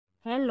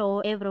Hello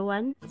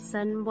everyone,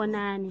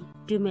 Sanbonani,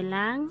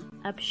 Dumelang,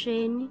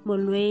 Absheni,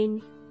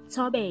 Molweni,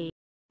 Tobe.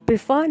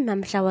 Before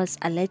Namhla was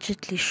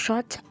allegedly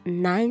shot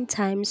 9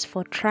 times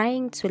for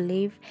trying to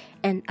leave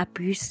an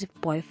abusive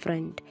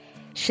boyfriend,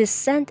 she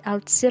sent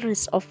out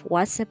series of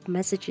WhatsApp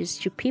messages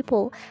to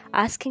people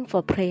asking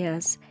for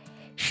prayers.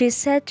 She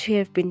said to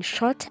have been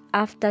shot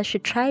after she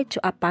tried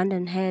to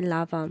abandon her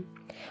lover,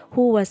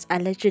 who was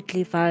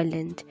allegedly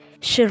violent.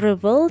 She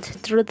revealed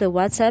through the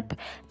WhatsApp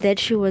that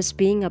she was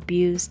being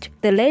abused.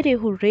 The lady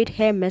who read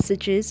her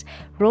messages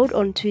wrote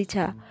on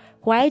Twitter,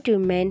 "Why do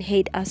men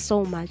hate us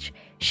so much?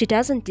 She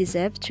doesn't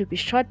deserve to be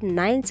shot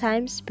 9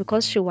 times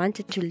because she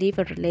wanted to leave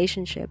a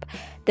relationship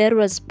that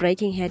was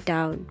breaking her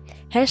down.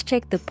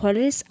 Hashtag the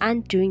police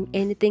aren't doing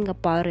anything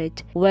about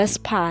it.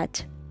 Worst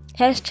part.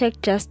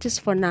 Hashtag justice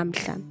for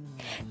Namhla."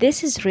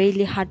 This is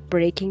really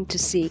heartbreaking to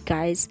see,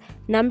 guys.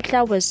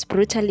 Namhla was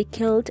brutally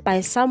killed by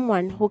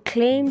someone who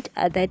claimed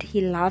that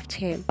he loved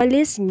her.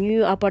 Police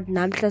knew about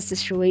Namhla's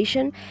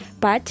situation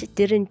but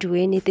didn't do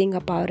anything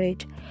about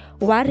it.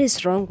 What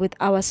is wrong with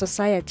our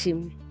society?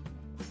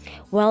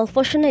 Well,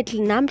 fortunately,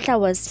 Namhla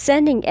was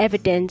sending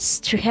evidence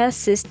to her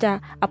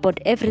sister about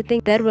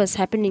everything that was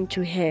happening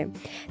to her.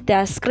 There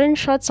are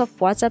screenshots of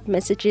WhatsApp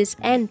messages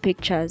and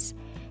pictures.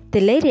 The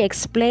lady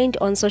explained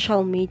on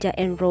social media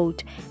and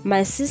wrote,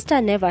 "My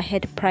sister never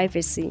had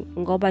privacy,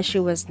 ngoba she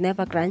was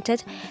never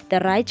granted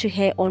the right to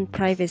her own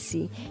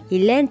privacy.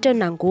 Ilento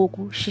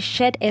nangoku, she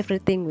shared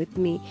everything with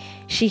me.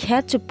 She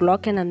had to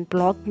block and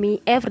unblock me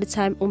every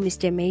time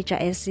Mr. Major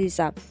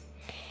esiza,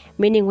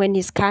 meaning when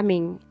he's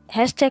coming.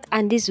 Hashtag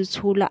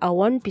andizuthula, I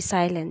won't be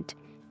silent.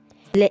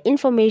 The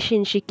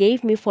information she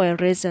gave me for a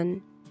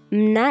reason.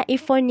 Mna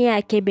ifoni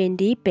yakhe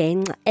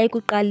bendiyibhenca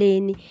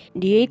ekuqaleni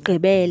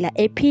ndiyoyigqibela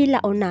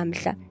ephila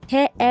uNamhla.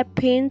 Her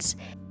airpins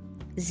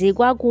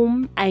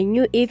zikwakum, I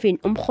knew even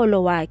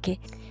umrholo wakhe.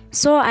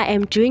 So I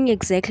am doing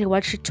exactly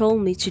what she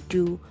told me to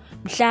do.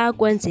 Mhla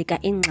kwenzeka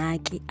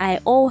ingxaki, I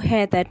owe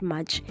her that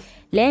much.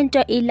 Lento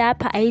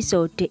ilapha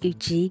ayizode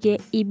ijike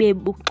ibe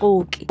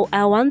buxoki.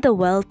 I want the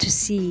world to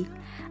see.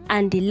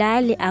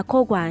 Andilali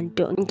akho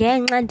kwanto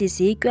ngenxa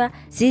ndizitya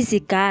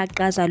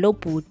zizigaqa zalo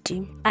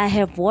bhuti. I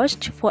have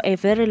watched for a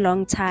very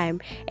long time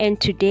and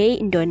today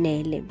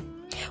ndonele."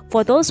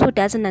 For those who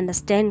doesn't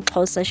understand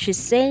closer, she's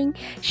saying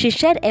she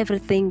shared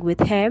everything with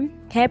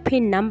her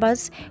PIN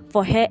numbers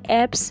for her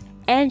apps,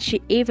 and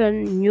she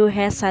even knew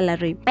her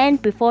salary.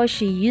 And before,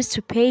 she used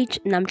to page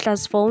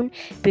Namhla's phone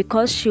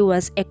because she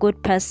was a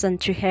good person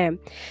to her.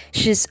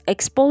 She's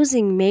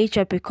exposing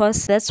Major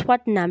because that's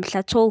what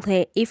Namhla told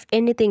her if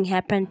anything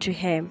happened to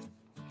her.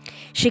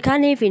 She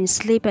can't even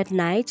sleep at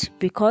night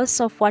because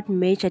of what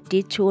Major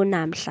did to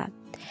Namhla.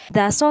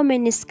 There are so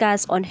many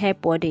scars on her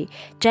body,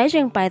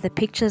 judging by the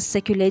pictures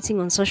circulating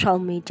on social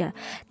media.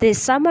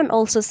 Someone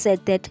also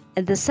said that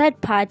the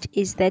sad part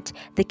is that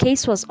the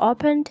case was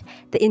opened.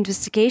 The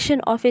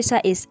investigation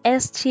officer is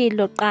ST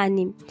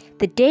Loqani.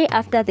 The day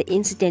after the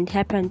incident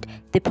happened,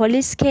 the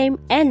police came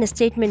and a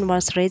statement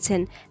was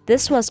written.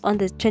 This was on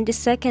the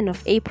 22nd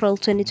of April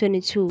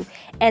 2022.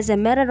 As a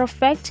matter of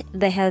fact,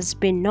 there has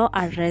been no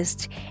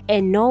arrest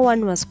and no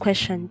one was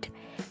questioned.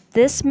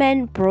 This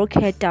man broke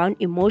her down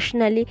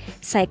emotionally,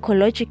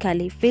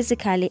 psychologically,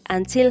 physically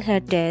until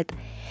her death.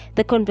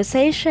 The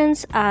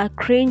conversations are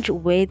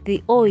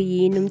cringe-worthy. Well,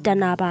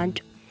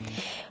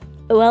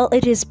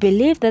 it is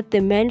believed that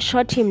the man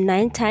shot him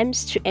 9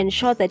 times to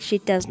ensure that she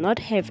does not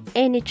have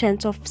any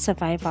chance of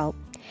survival.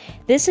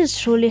 This is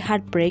truly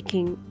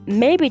heartbreaking.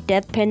 Maybe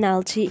death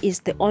penalty is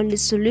the only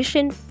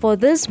solution for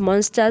these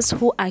monsters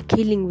who are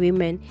killing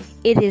women.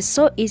 It is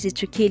so easy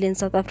to kill in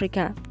South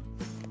Africa.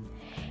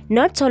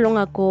 Not so long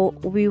ago,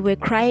 we were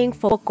crying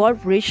for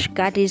God-rich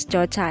Gadi's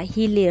daughter,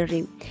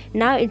 Hillary.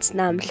 Now it's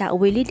Namhla.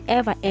 Will it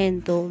ever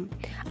end though?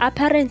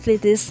 Apparently,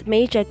 this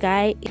Major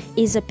guy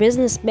is a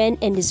businessman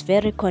and is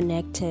very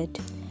connected.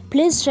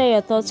 Please share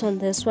your thoughts on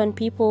this one,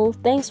 people.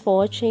 Thanks for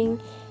watching.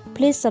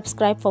 Please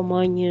subscribe for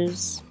more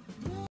news.